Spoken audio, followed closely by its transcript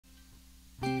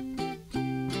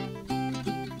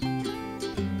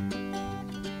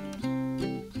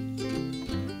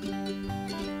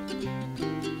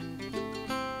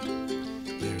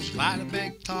lot of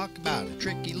big talk about a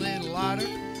tricky little otter.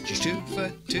 She's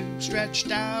 2'2", stretched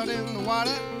out in the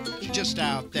water. She's just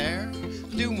out there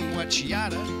doing what she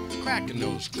oughta, cracking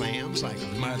those clams like a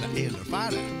mother and her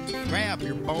father. Grab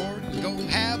your board and go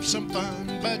have some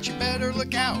fun, but you better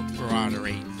look out for Otter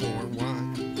 841.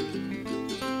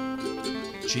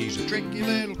 She's a tricky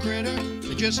little critter,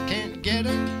 they just can't get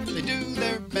her. They do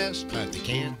their best, but they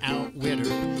can't outwit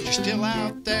her. She's still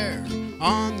out there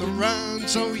on the run,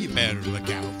 so you better look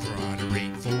out for Otter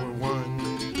 841.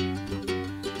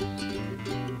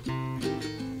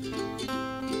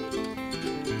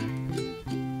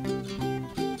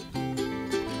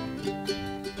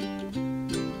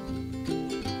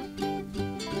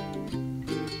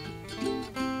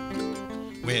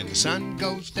 When the sun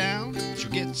goes down,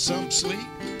 she'll get some sleep.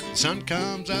 The sun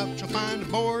comes up, she'll find a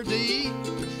board to eat.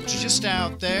 She's just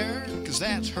out there, 'cause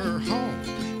that's her home.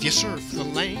 If you surf the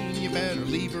lane, you better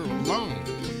leave her alone.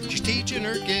 She's teaching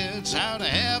her kids how to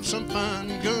have some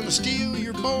fun. Gonna steal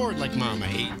your board like Mama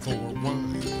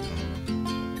 841.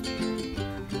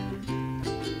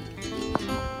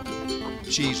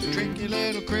 She's a tricky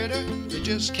little critter, they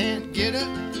just can't get her.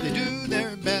 They do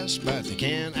their best, but they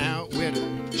can't outwit her.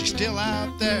 She's still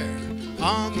out there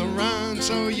on the run,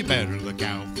 so you better look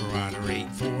out for Otter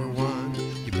 841.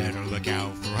 You better look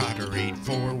out for Otter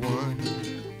 841.